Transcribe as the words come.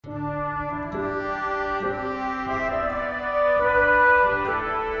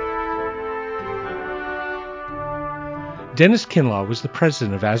Dennis Kinlaw was the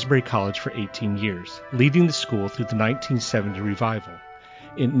president of Asbury College for 18 years, leading the school through the 1970 revival.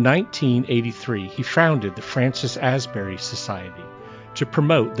 In 1983, he founded the Francis Asbury Society to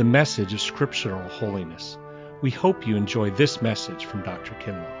promote the message of scriptural holiness. We hope you enjoy this message from Dr.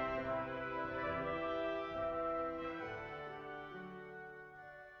 Kinlaw.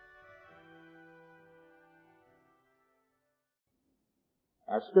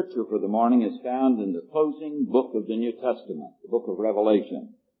 Our scripture for the morning is found in the closing book of the New Testament, the book of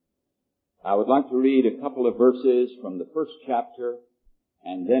Revelation. I would like to read a couple of verses from the first chapter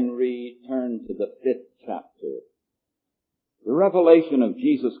and then turn to the 5th chapter. The revelation of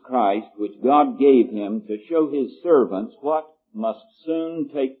Jesus Christ, which God gave him to show his servants what must soon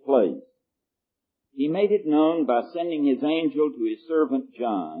take place. He made it known by sending his angel to his servant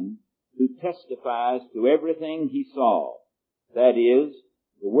John, who testifies to everything he saw, that is,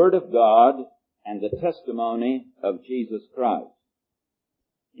 the Word of God and the testimony of Jesus Christ.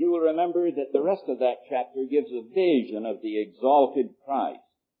 You will remember that the rest of that chapter gives a vision of the exalted Christ.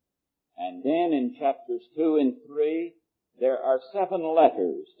 And then in chapters 2 and 3, there are 7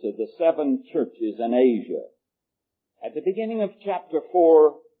 letters to the 7 churches in Asia. At the beginning of chapter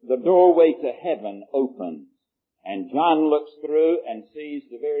 4, the doorway to heaven opens, and John looks through and sees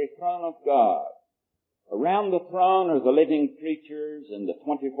the very throne of God. Around the throne are the living creatures and the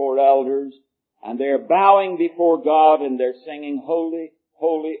 24 elders, and they're bowing before God and they're singing, "Holy,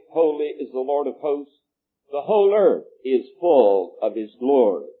 holy, holy is the Lord of hosts. The whole earth is full of his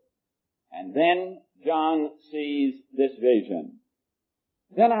glory." And then John sees this vision.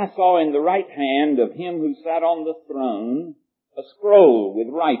 "Then I saw in the right hand of him who sat on the throne a scroll with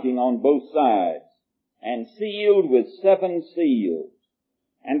writing on both sides, and sealed with 7 seals.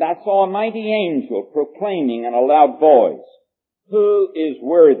 And I saw a mighty angel proclaiming in a loud voice, 'Who is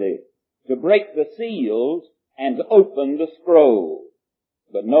worthy to break the seals and open the scroll?'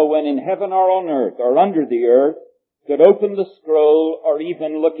 But no one in heaven or on earth or under the earth could open the scroll or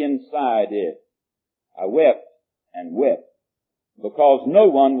even look inside it. I wept and wept, because no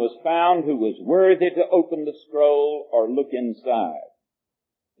one was found who was worthy to open the scroll or look inside.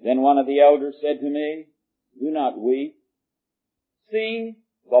 Then one of the elders said to me, 'Do not weep. See,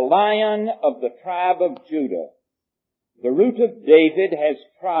 the Lion of the tribe of Judah, the Root of David, has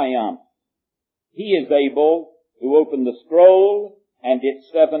triumphed. He is able to open the scroll and its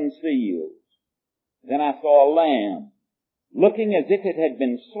 7 seals.' Then I saw a lamb, looking as if it had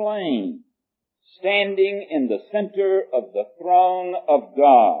been slain, standing in the center of the throne of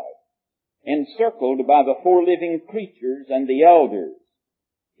God, encircled by the 4 living creatures and the elders.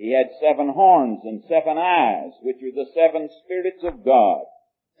 He had 7 horns and 7 eyes, which are the 7 spirits of God,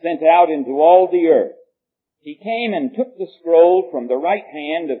 sent out into all the earth. He came and took the scroll from the right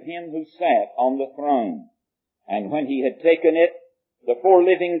hand of him who sat on the throne. And when he had taken it, the 4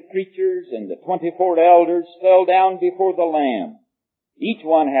 living creatures and the 24 elders fell down before the Lamb. Each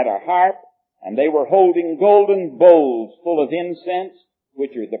one had a harp, and they were holding golden bowls full of incense,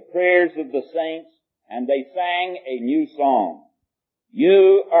 which are the prayers of the saints, and they sang a new song.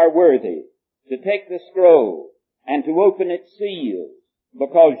 'You are worthy to take the scroll and to open its seals,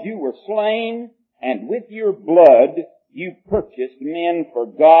 because you were slain, and with your blood you purchased men for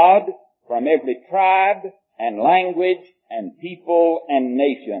God from every tribe and language and people and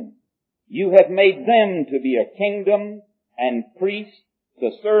nation. You have made them to be a kingdom and priests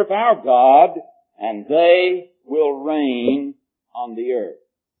to serve our God, and they will reign on the earth.'"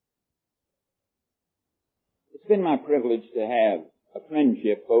 It's been my privilege to have a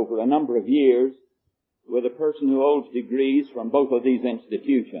friendship over a number of years with a person who holds degrees from both of these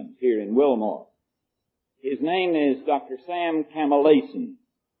institutions here in Wilmore. His name is Dr. Sam Kamaleson,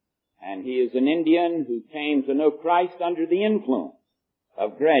 and he is an Indian who came to know Christ under the influence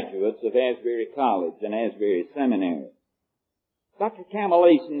of graduates of Asbury College and Asbury Seminary. Dr.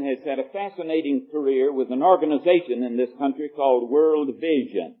 Kamaleson has had a fascinating career with an organization in this country called World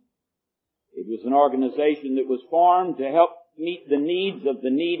Vision. It was an organization that was formed to help meet the needs of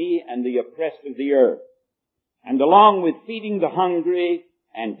the needy and the oppressed of the earth. And along with feeding the hungry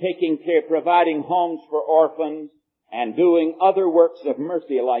and providing homes for orphans and doing other works of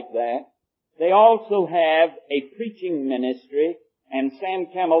mercy like that, they also have a preaching ministry, and Sam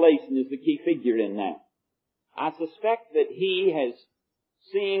Kamaleson is the key figure in that. I suspect that he has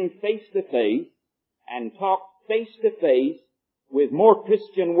seen face to face and talked face to face with more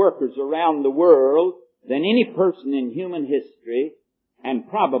Christian workers around the world than any person in human history, and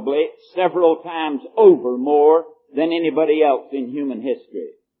probably several times over more than anybody else in human history.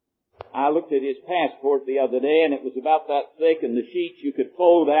 I looked at his passport the other day, and it was about that thick, and the sheets you could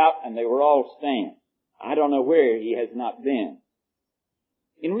fold out, and they were all stamped. I don't know where he has not been.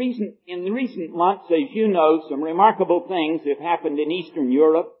 In recent months, as you know, some remarkable things have happened in Eastern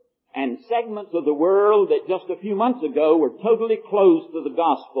Europe, and segments of the world that just a few months ago were totally closed to the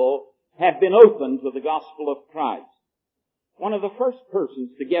gospel have been opened to the gospel of Christ. One of the first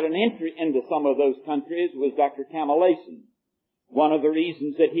persons to get an entry into some of those countries was Dr. Kamaleson. One of the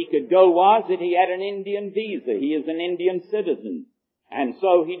reasons that he could go was that he had an Indian visa. He is an Indian citizen. And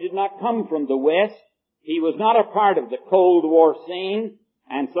so he did not come from the West. He was not a part of the Cold War scene.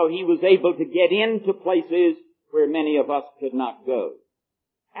 And so he was able to get into places where many of us could not go.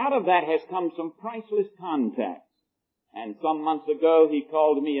 Out of that has come some priceless contacts. And some months ago he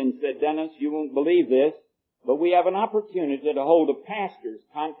called me and said, "Dennis, you won't believe this, but we have an opportunity to hold a pastors'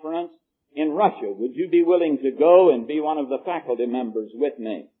 conference in Russia. Would you be willing to go and be one of the faculty members with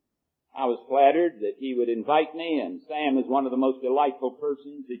me?" I was flattered that he would invite me, and Sam is one of the most delightful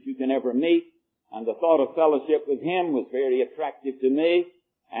persons that you can ever meet, and the thought of fellowship with him was very attractive to me,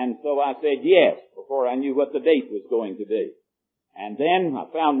 and so I said yes before I knew what the date was going to be. And then I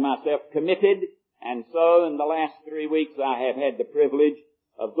found myself committed, and so in the last 3 weeks I have had the privilege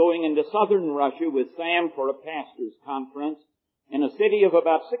of going into southern Russia with Sam for a pastors' conference in a city of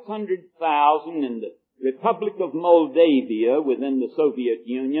about 600,000 in the Republic of Moldavia within the Soviet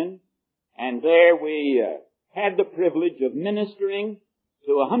Union. And there we had the privilege of ministering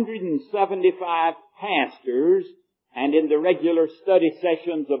to 175 pastors, and in the regular study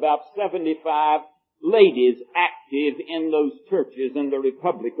sessions about 75 ladies active in those churches in the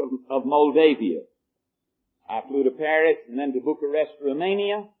Republic of Moldavia. I flew to Paris and then to Bucharest,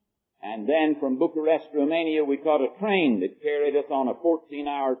 Romania, and then from Bucharest, Romania, we caught a train that carried us on a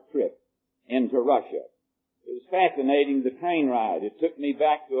 14-hour trip into Russia. It was fascinating, the train ride. It took me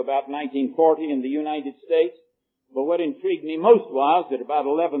back to about 1940 in the United States. But what intrigued me most was that about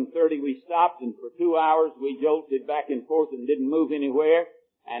 11:30 we stopped, and for 2 hours we jolted back and forth and didn't move anywhere.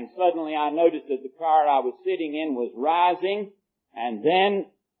 And suddenly I noticed that the car I was sitting in was rising, and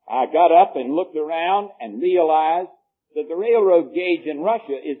then I got up and looked around and realized that the railroad gauge in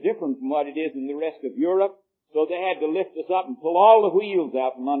Russia is different from what it is in the rest of Europe. So they had to lift us up and pull all the wheels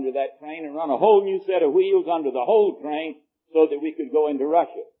out from under that train and run a whole new set of wheels under the whole train so that we could go into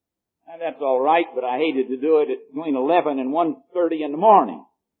Russia. And that's all right, but I hated to do it at between 11 and 1:30 in the morning.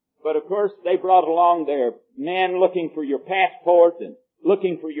 But of course, they brought along their men looking for your passport and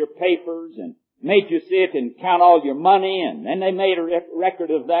looking for your papers and made you sit and count all your money, and then they made a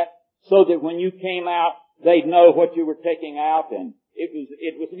record of that so that when you came out, they'd know what you were taking out, and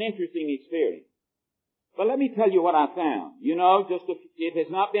it was an interesting experience. But let me tell you what I found. You know, it has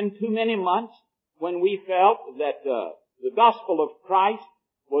not been too many months when we felt that the gospel of Christ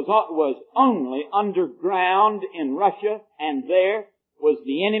was only underground in Russia, and there was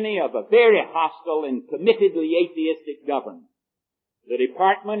the enemy of a very hostile and committedly atheistic government. The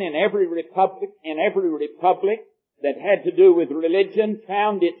department in every republic that had to do with religion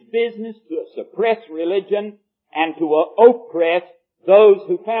found its business to suppress religion and to oppress those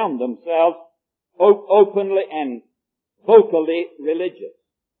who found themselves openly and vocally religious.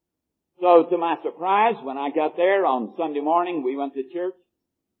 So to my surprise, when I got there on Sunday morning, we went to church,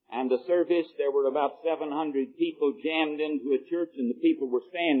 and the service, there were about 700 people jammed into a church, and the people were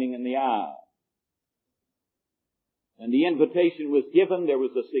standing in the aisle. When the invitation was given, there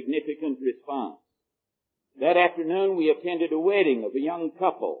was a significant response. That afternoon, we attended a wedding of a young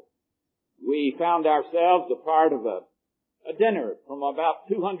couple. We found ourselves a part of a dinner from about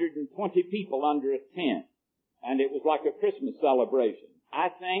 220 people under a tent, and it was like a Christmas celebration. I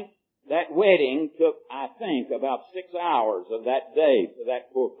think that wedding took, about 6 hours of that day for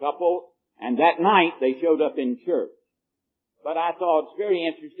that poor couple, and that night they showed up in church. But I thought it's very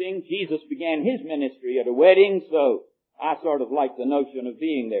interesting. Jesus began his ministry at a wedding, so I sort of liked the notion of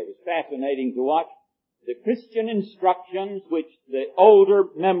being there. It was fascinating to watch the Christian instructions which the older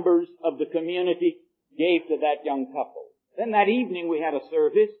members of the community gave to that young couple. Then that evening we had a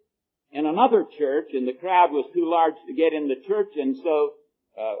service in another church, and the crowd was too large to get in the church, and so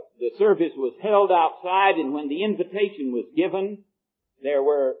the service was held outside, and when the invitation was given, there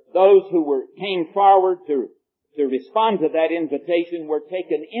were those who came forward to respond to that invitation were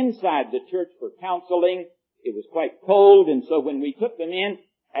taken inside the church for counseling. It was quite cold, and so when we took them in,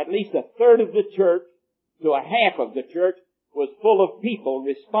 at least a third of the church to a half of the church was full of people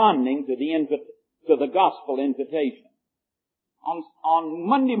responding to the gospel invitation. On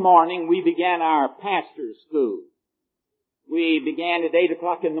Monday morning, we began our pastor's school. We began at 8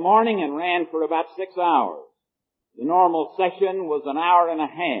 o'clock in the morning and ran for about 6 hours. The normal session was an hour and a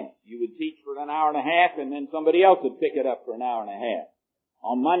half. You would teach for an hour and a half, and then somebody else would pick it up for an hour and a half.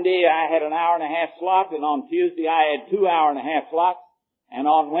 On Monday I had an hour-and-a-half slot, and on Tuesday I had 2 hour-and-a-half slots, and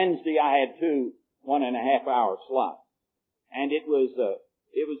on Wednesday I had 2 1.5-hour slots. And it was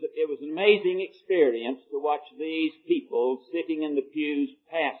an amazing experience to watch these people sitting in the pews,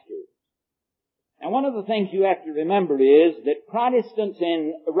 pastors. And one of the things you have to remember is that Protestants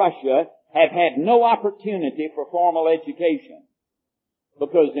in Russia have had no opportunity for formal education.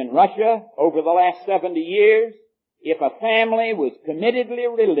 Because in Russia, over the last 70 years, if a family was committedly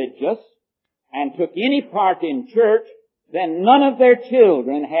religious and took any part in church, then none of their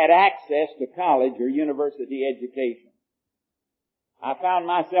children had access to college or university education. I found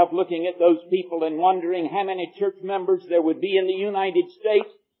myself looking at those people and wondering how many church members there would be in the United States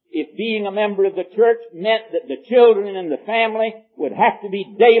if being a member of the church meant that the children in the family would have to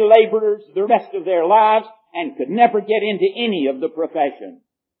be day laborers the rest of their lives and could never get into any of the professions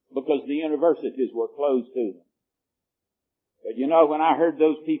because the universities were closed to them. But you know, when I heard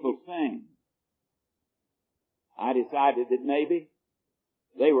those people sing, I decided that maybe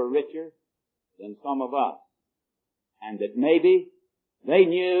they were richer than some of us, and that maybe they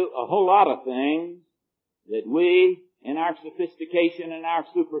knew a whole lot of things that we, in our sophistication and our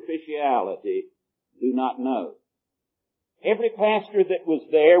superficiality, do not know. Every pastor that was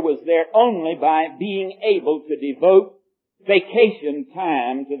there only by being able to devote vacation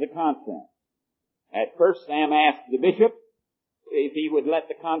time to the conference. At first, Sam asked the bishop if he would let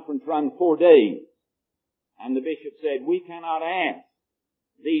the conference run 4 days. And the bishop said, we cannot ask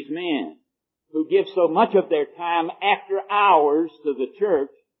these men who give so much of their time after hours to the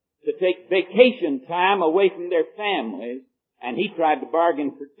church to take vacation time away from their families. And he tried to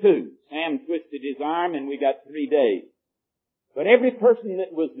bargain for 2. Sam twisted his arm and we got 3 days. But every person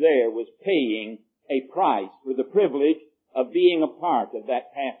that was there was paying a price for the privilege of being a part of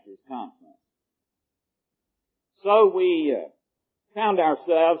that pastor's conference. So we found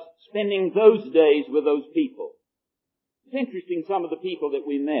ourselves spending those days with those people. It's interesting, some of the people that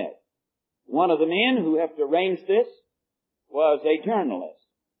we met. One of the men who helped arrange this was a journalist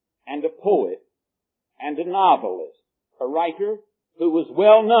and a poet and a novelist, a writer who was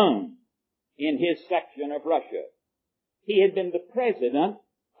well known in his section of Russia. He had been the president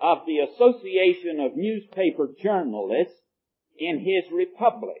of the Association of Newspaper Journalists in his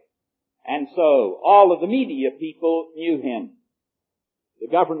republic. And so all of the media people knew him. The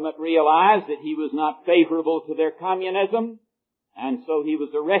government realized that he was not favorable to their communism, and so he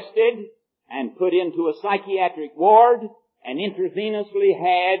was arrested and put into a psychiatric ward and intravenously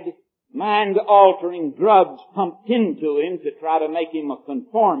had mind-altering drugs pumped into him to try to make him a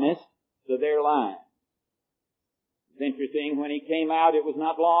conformist to their line. It's interesting, when he came out, it was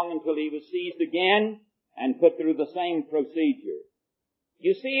not long until he was seized again and put through the same procedure.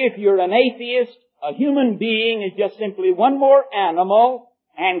 You see, if you're an atheist, a human being is just simply one more animal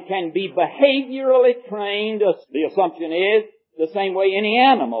and can be behaviorally trained. The assumption is the same way any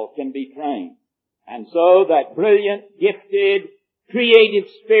animal can be trained. And so that brilliant, gifted, creative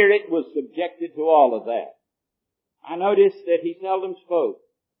spirit was subjected to all of that. I noticed that he seldom spoke.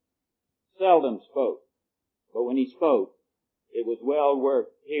 But when he spoke, it was well worth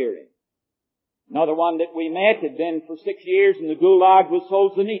hearing. Another one that we met had been for 6 years in the Gulag was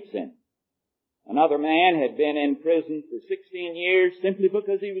Solzhenitsyn. Another man had been in prison for 16 years simply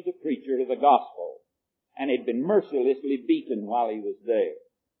because he was a preacher of the gospel and had been mercilessly beaten while he was there.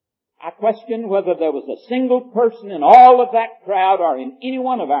 I question whether there was a single person in all of that crowd or in any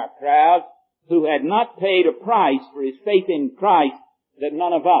one of our crowds who had not paid a price for his faith in Christ that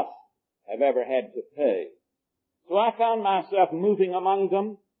none of us have ever had to pay. So I found myself moving among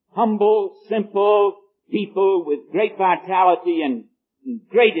them, humble, simple people with great vitality and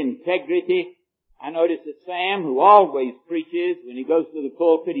great integrity. I noticed that Sam, who always preaches, when he goes to the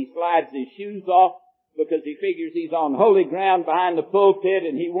pulpit, he slides his shoes off because he figures he's on holy ground behind the pulpit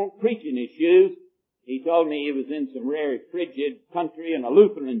and he won't preach in his shoes. He told me he was in some very frigid country in a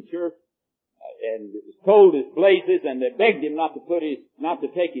Lutheran church, and it was cold as blazes, and they begged him not to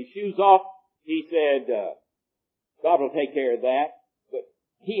take his shoes off. He said, God will take care of that. But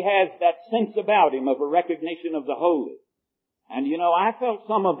he has that sense about him of a recognition of the holy. And you know, I felt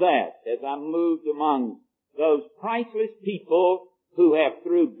some of that as I moved among those priceless people who have,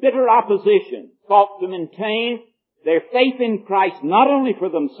 through bitter opposition, sought to maintain their faith in Christ not only for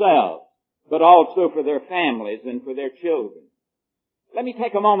themselves, but also for their families and for their children. Let me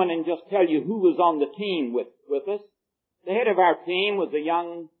take a moment and just tell you who was on the team with us. The head of our team was a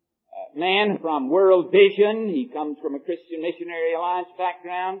young man from World Vision. He comes from a Christian Missionary Alliance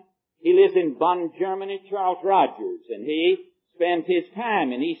background. He lives in Bonn, Germany, Charles Rogers, and he spends his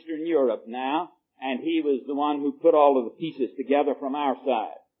time in Eastern Europe now, and he was the one who put all of the pieces together from our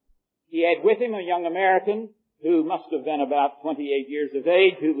side. He had with him a young American who must have been about 28 years of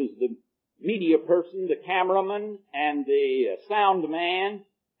age, who was the media person, the cameraman, and the sound man,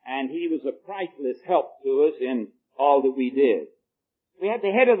 and he was a priceless help to us in all that we did. We had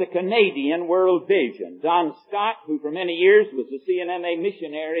the head of the Canadian World Vision, Don Scott, who for many years was a CNMA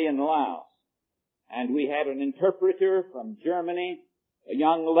missionary in Laos. And we had an interpreter from Germany, a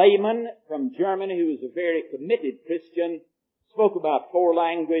young layman from Germany who was a very committed Christian, spoke about 4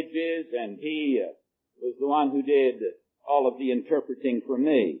 languages, and he was the one who did all of the interpreting for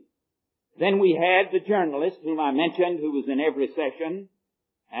me. Then we had the journalist whom I mentioned, who was in every session,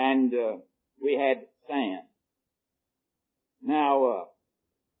 and we had Sam. Now,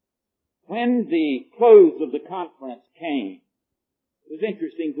 when the close of the conference came, it was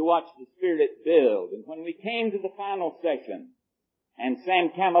interesting to watch the Spirit build. And when we came to the final session, and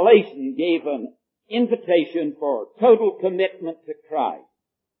Sam Kamaleson gave an invitation for total commitment to Christ,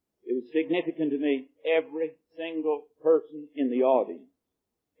 it was significant to me. Every single person in the audience,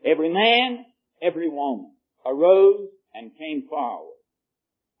 every man, every woman, arose and came forward.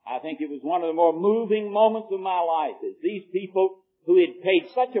 I think it was one of the more moving moments of my life, as these people who had paid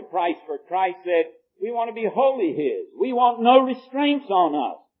such a price for Christ said, we want to be wholly His. We want no restraints on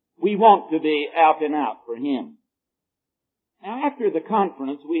us. We want to be out and out for Him. Now, after the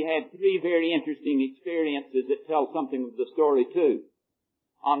conference, we had 3 very interesting experiences that tell something of the story too.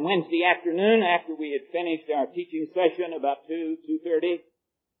 On Wednesday afternoon, after we had finished our teaching session about 2:30,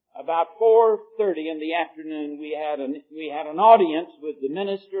 about 4:30 in the afternoon, we had an audience with the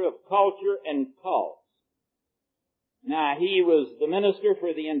Minister of Culture and Cults. Now, he was the minister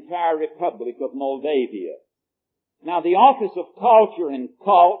for the entire Republic of Moldavia. Now, the Office of Culture and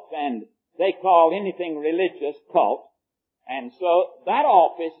Cults, and they call anything religious cult, and so that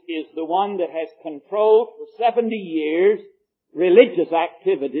office is the one that has controlled for 70 years religious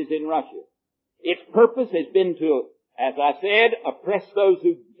activities in Russia. Its purpose has been to, as I said, oppress those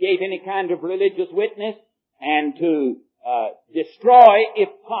who gave any kind of religious witness, and to destroy, if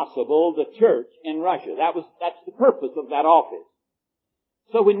possible, the church in Russia. That's the purpose of that office.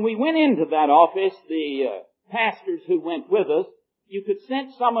 So when we went into that office, the pastors who went with us, you could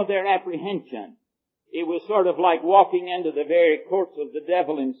sense some of their apprehension. It was sort of like walking into the very courts of the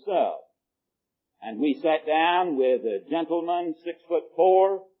devil himself. And we sat down with a gentleman,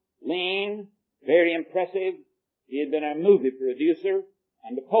 6'4", lean, very impressive. He had been a movie producer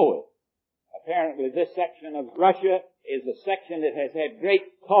and a poet. Apparently this section of Russia is a section that has had great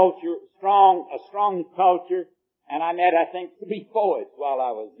culture, a strong culture, and I met, I think, 3 poets while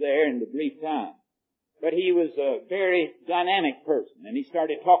I was there in the brief time. But he was a very dynamic person, and he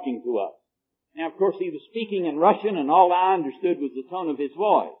started talking to us. Now, of course, he was speaking in Russian, and all I understood was the tone of his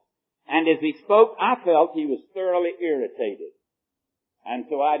voice. And as he spoke, I felt he was thoroughly irritated. And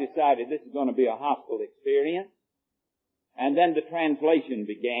so I decided this is going to be a hostile experience. And then the translation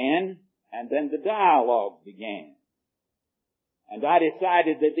began, and then the dialogue began. And I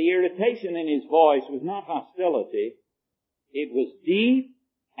decided that the irritation in his voice was not hostility. It was deep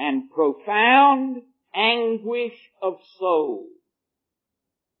and profound anguish of soul.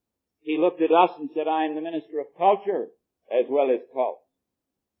 He looked at us and said, I am the Minister of Culture as well as Cult.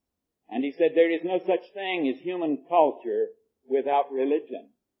 And he said, there is no such thing as human culture without religion.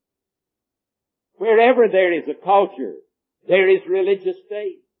 Wherever there is a culture, there is religious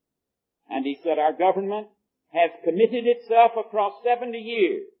faith. And he said, our government has committed itself across 70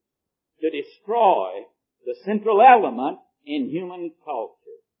 years to destroy the central element in human culture.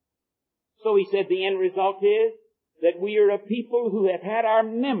 So he said, the end result is that we are a people who have had our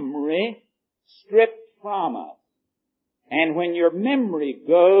memory stripped from us. And when your memory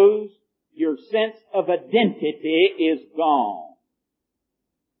goes, your sense of identity is gone.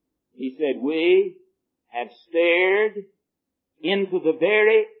 He said, we have stared into the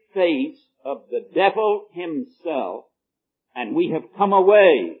very face of the devil himself, and we have come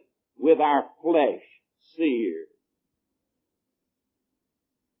away with our flesh seared.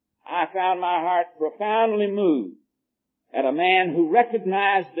 I found my heart profoundly moved at a man who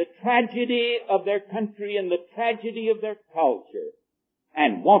recognized the tragedy of their country and the tragedy of their culture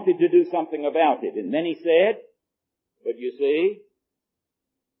and wanted to do something about it. And then he said, but you see,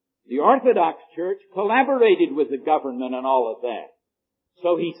 the Orthodox Church collaborated with the government and all of that.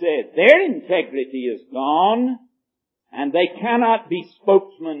 So he said, their integrity is gone, and they cannot be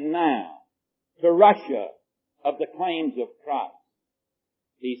spokesmen now to Russia of the claims of Christ.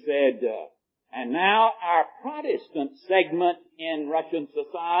 He said, and now our Protestant segment in Russian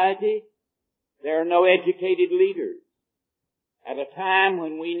society, there are no educated leaders. At a time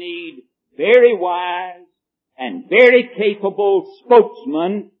when we need very wise, and very capable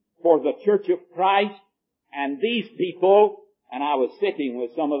spokesman for the Church of Christ. And these people, and I was sitting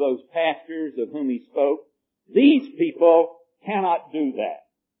with some of those pastors of whom he spoke, these people cannot do that.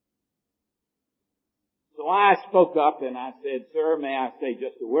 So I spoke up and I said, "Sir, may I say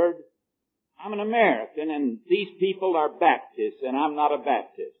just a word? I'm an American and these people are Baptists and I'm not a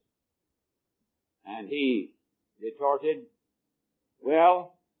Baptist." And he retorted,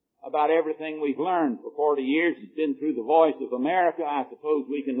 "Well, about everything we've learned for 40 years has been through the voice of America. I suppose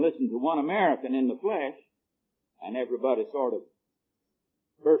we can listen to one American in the flesh." And everybody sort of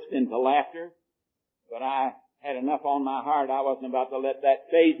burst into laughter. But I had enough on my heart. I wasn't about to let that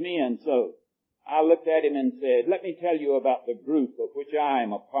faze me. And so I looked at him and said, "Let me tell you about the group of which I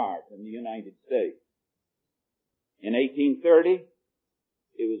am a part in the United States. In 1830,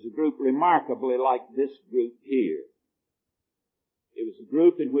 it was a group remarkably like this group here. It was a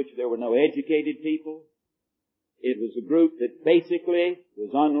group in which there were no educated people. It was a group that basically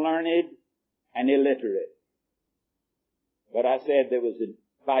was unlearned and illiterate. But I said there was a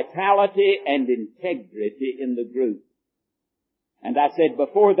vitality and integrity in the group. And I said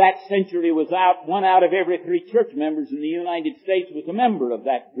before that century was out, 1 out of every 3 church members in the United States was a member of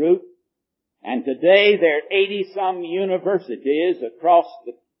that group. And today there are 80-some universities across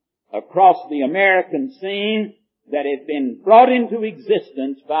the American scene that have been brought into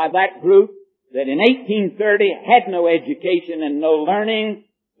existence by that group that in 1830 had no education and no learning,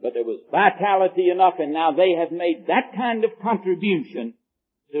 but there was vitality enough, and now they have made that kind of contribution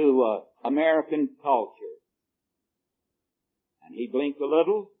to American culture." And he blinked a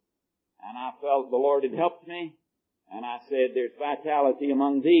little, and I felt the Lord had helped me, and I said, "There's vitality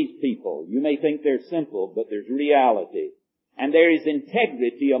among these people. You may think they're simple, but there's reality. And there is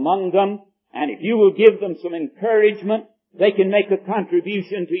integrity among them, and if you will give them some encouragement, they can make a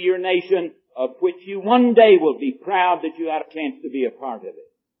contribution to your nation of which you one day will be proud that you had a chance to be a part of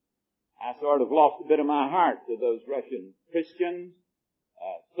it." I sort of lost a bit of my heart to those Russian Christians,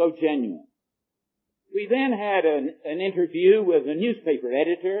 so genuine. We then had an interview with a newspaper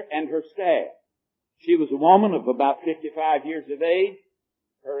editor and her staff. She was a woman of about 55 years of age.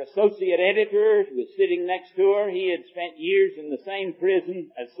 Her associate editor was sitting next to her. He had spent years in the same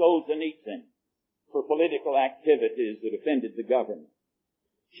prison as Solzhenitsyn for political activities that offended the government.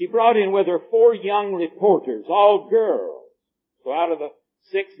 She brought in with her 4 young reporters, all girls. So out of the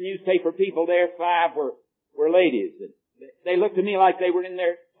 6 newspaper people there, 5 were ladies. They looked to me like they were in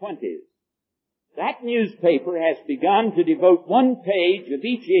their 20s. That newspaper has begun to devote 1 page of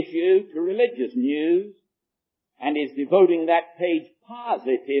each issue to religious news and is devoting that page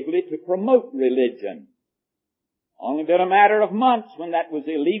positively to promote religion. Only been a matter of months when that was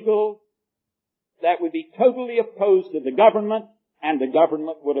illegal. That would be totally opposed to the government, and the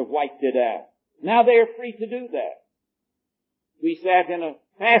government would have wiped it out. Now they are free to do that. We sat in a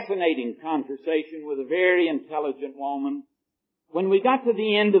fascinating conversation with a very intelligent woman. When we got to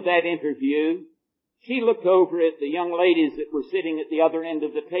the end of that interview, she looked over at the young ladies that were sitting at the other end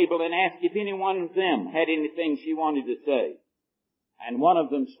of the table and asked if any one of them had anything she wanted to say. And one of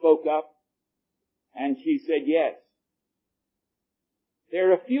them spoke up, and she said, "Yes. There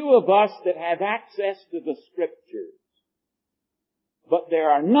are a few of us that have access to the Scriptures, but there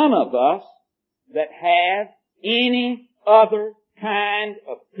are none of us that have any other kind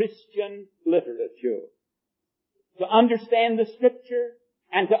of Christian literature. To understand the Scripture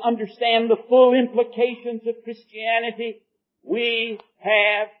and to understand the full implications of Christianity, we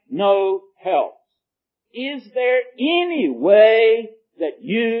have no help. Is there any way that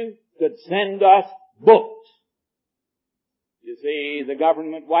you could send us books?" You see, the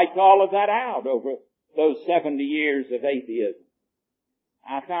government wiped all of that out over those 70 years of atheism.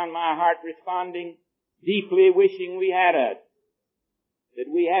 I found my heart responding, deeply wishing we had a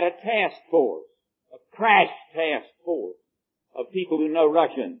task force, a crash task force of people who know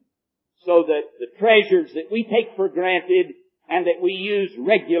Russian, so that the treasures that we take for granted and that we use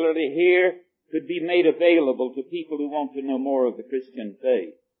regularly here could be made available to people who want to know more of the Christian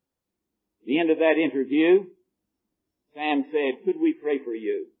faith. At the end of that interview, Sam said, "Could we pray for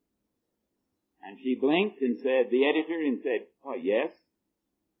you?" And she blinked and said, the editor, and said, "Oh, yes."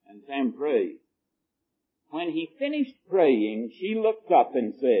 And Sam prayed. When he finished praying, she looked up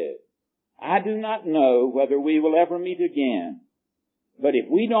and said, "I do not know whether we will ever meet again, but if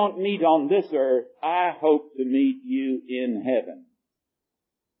we don't meet on this earth, I hope to meet you in heaven."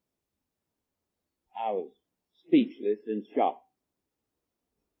 I was speechless and shocked.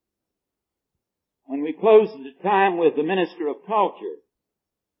 When we closed the time with the minister of culture,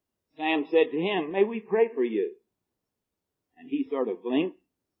 Sam said to him, "May we pray for you?" And he sort of blinked,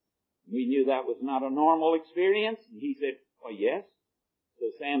 We knew that was not a normal experience. And he said, well, yes. So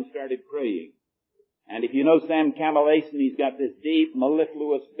Sam started praying. And if you know Sam Kamaleson, he's got this deep,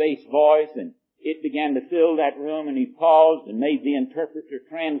 mellifluous bass voice, and it began to fill that room, and he paused and made the interpreter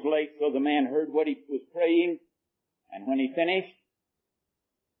translate so the man heard what he was praying. And when he finished,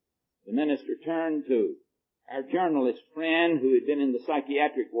 the minister turned to our journalist friend who had been in the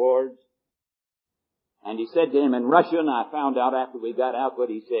psychiatric wards, and he said to him in Russian, I found out after we got out what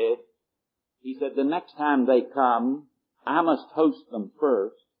he said. He said, the next time they come, I must host them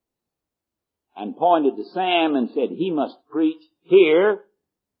first. And pointed to Sam and said, he must preach here.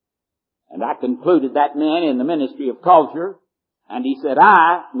 And I concluded that man in the ministry of culture. And he said,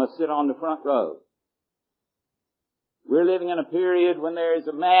 I must sit on the front row. We're living in a period when there is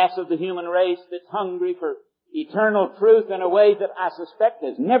a mass of the human race that's hungry for eternal truth in a way that I suspect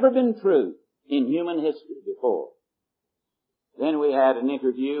has never been true in human history before. Then we had an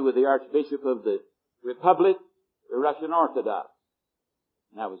interview with the Archbishop of the Republic, the Russian Orthodox.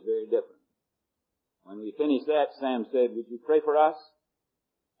 And that was very different. When we finished that, Sam said, would you pray for us?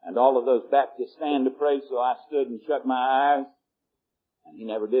 And all of those Baptists stand to pray, so I stood and shut my eyes. And he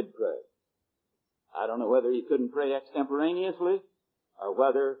never did pray. I don't know whether he couldn't pray extemporaneously or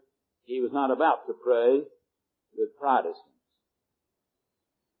whether he was not about to pray with Protestants.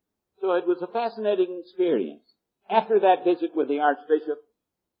 So it was a fascinating experience. After that visit with the Archbishop,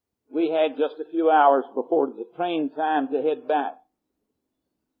 we had just a few hours before the train time to head back.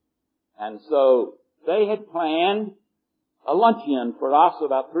 And so they had planned a luncheon for us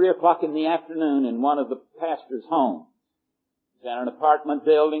about 3 o'clock in the afternoon in one of the pastor's homes. It's in an apartment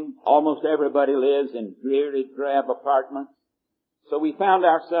building. Almost everybody lives in dreary, drab apartments. So we found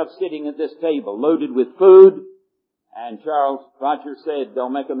ourselves sitting at this table loaded with food. And Charles Rogers said,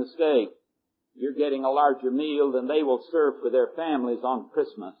 don't make a mistake. You're getting a larger meal than they will serve for their families on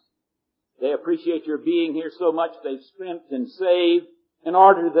Christmas. They appreciate your being here so much they've scrimped and saved in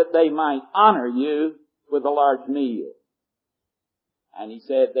order that they might honor you with a large meal. And he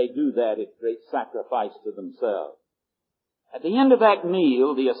said they do that at great sacrifice to themselves. At the end of that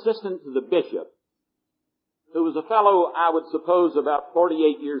meal, the assistant to the bishop, who was a fellow, I would suppose, about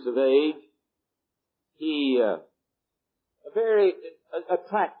 48 years of age, a very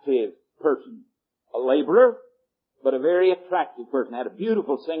attractive person, a laborer, but a very attractive person, had a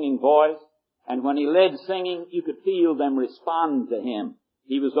beautiful singing voice, and when he led singing, you could feel them respond to him.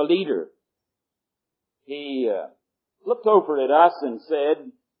 He was a leader. He looked over at us and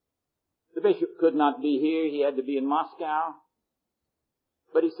said, the bishop could not be here, he had to be in Moscow,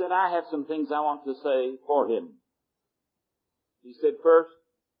 but he said, I have some things I want to say for him. He said, first,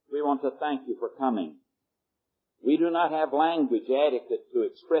 we want to thank you for coming. We do not have language adequate to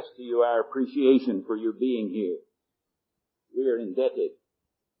express to you our appreciation for your being here. We are indebted.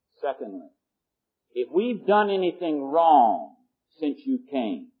 Secondly, if we've done anything wrong since you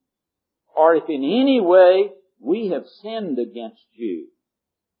came, or if in any way we have sinned against you,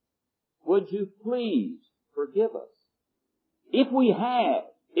 would you please forgive us? If we have,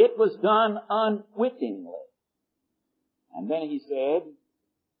 it was done unwittingly. And then he said,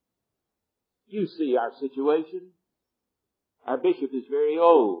 you see our situation. Our bishop is very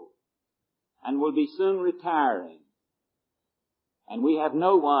old and will be soon retiring. And we have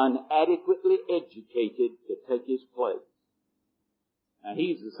no one adequately educated to take his place. Now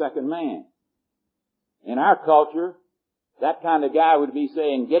he's the second man. In our culture, that kind of guy would be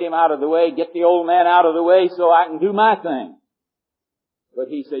saying, get him out of the way, get the old man out of the way so I can do my thing. But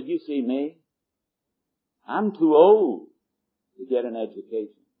he said, you see me, I'm too old to get an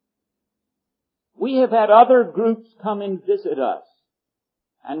education. We have had other groups come and visit us,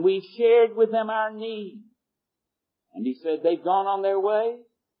 and we've shared with them our needs. And he said they've gone on their way,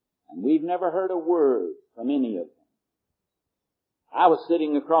 and we've never heard a word from any of them. I was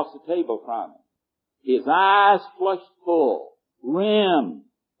sitting across the table from him, his eyes flushed full, rimmed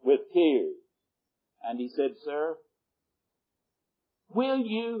with tears. And he said, sir, will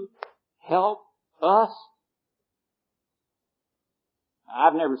you help us?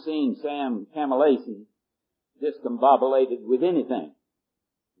 I've never seen Sam Kamaleson discombobulated with anything.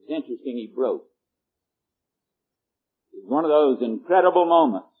 It's interesting he broke. It was one of those incredible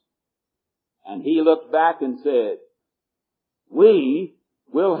moments. And he looked back and said, we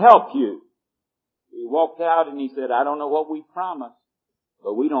will help you. He walked out and he said, I don't know what we promised,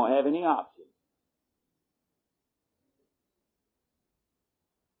 but we don't have any option.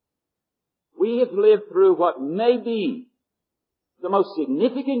 We have lived through what may be the most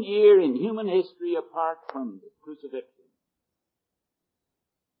significant year in human history apart from the crucifixion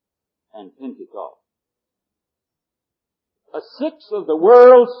and Pentecost. 1/6 of the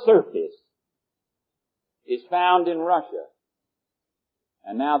world's surface is found in Russia.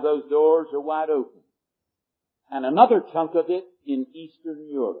 And now those doors are wide open. And another chunk of it in Eastern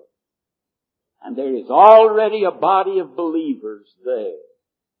Europe. And there is already a body of believers there.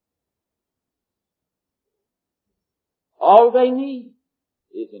 All they need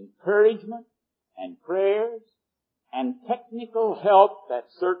is encouragement and prayers and technical help at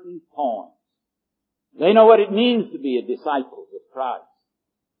certain points. They know what it means to be a disciple of Christ.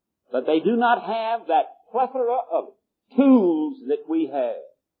 But they do not have that plethora of tools that we have.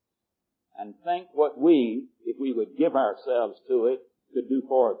 And think what we, if we would give ourselves to it, could do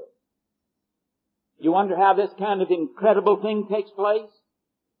for them. You wonder how this kind of incredible thing takes place?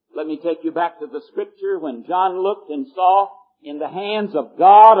 Let me take you back to the scripture when John looked and saw in the hands of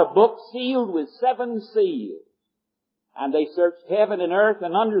God a book sealed with 7 seals. And they searched heaven and earth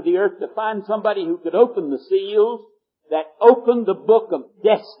and under the earth to find somebody who could open the seals that opened the book of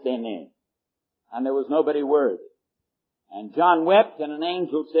destiny. And there was nobody worthy. And John wept and an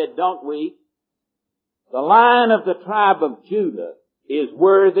angel said, "Don't weep. The Lion of the tribe of Judah is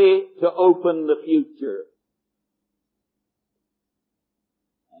worthy to open the future."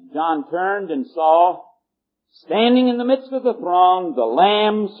 And John turned and saw, standing in the midst of the throne, the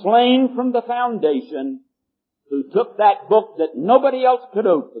Lamb slain from the foundation, who took that book that nobody else could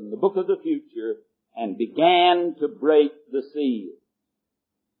open, the book of the future, and began to break the seal.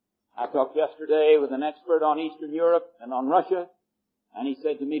 I talked yesterday with an expert on Eastern Europe and on Russia, and he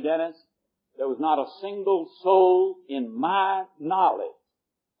said to me, "Dennis, there was not a single soul in my knowledge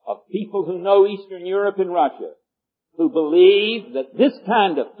of people who know Eastern Europe and Russia who believe that this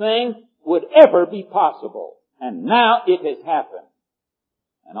kind of thing would ever be possible. And now it has happened."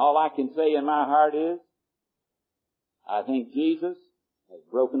 And all I can say in my heart is, I think Jesus has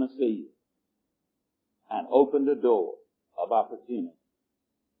broken a seal and opened a door of opportunity.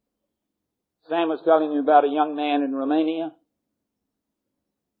 Sam was telling me about a young man in Romania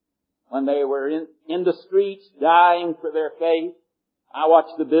when they were in the streets dying for their faith. I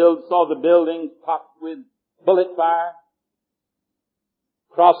watched saw the buildings pocked with bullet fire,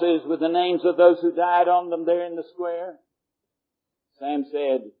 crosses with the names of those who died on them there in the square. Sam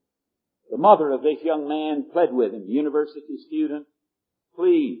said, the mother of this young man pled with him, university student,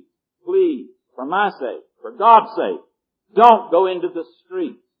 please, for my sake, for God's sake, don't go into the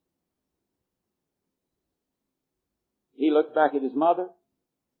street. He looked back at his mother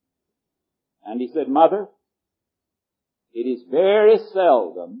and he said, "Mother, it is very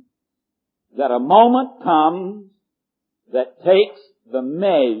seldom that a moment comes that takes the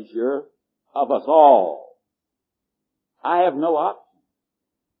measure of us all. I have no option.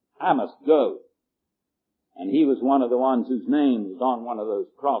 I must go." And he was one of the ones whose name was on one of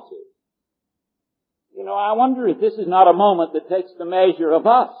those crosses. You know, I wonder if this is not a moment that takes the measure of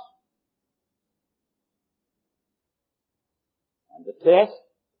us. And the test,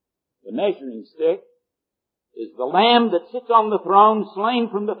 the measuring stick, is the Lamb that sits on the throne, slain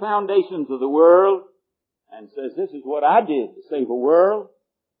from the foundations of the world, and says, "This is what I did to save a world."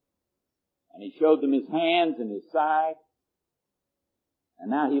 And he showed them his hands and his side. And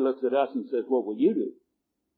now he looks at us and says, "What will you do?"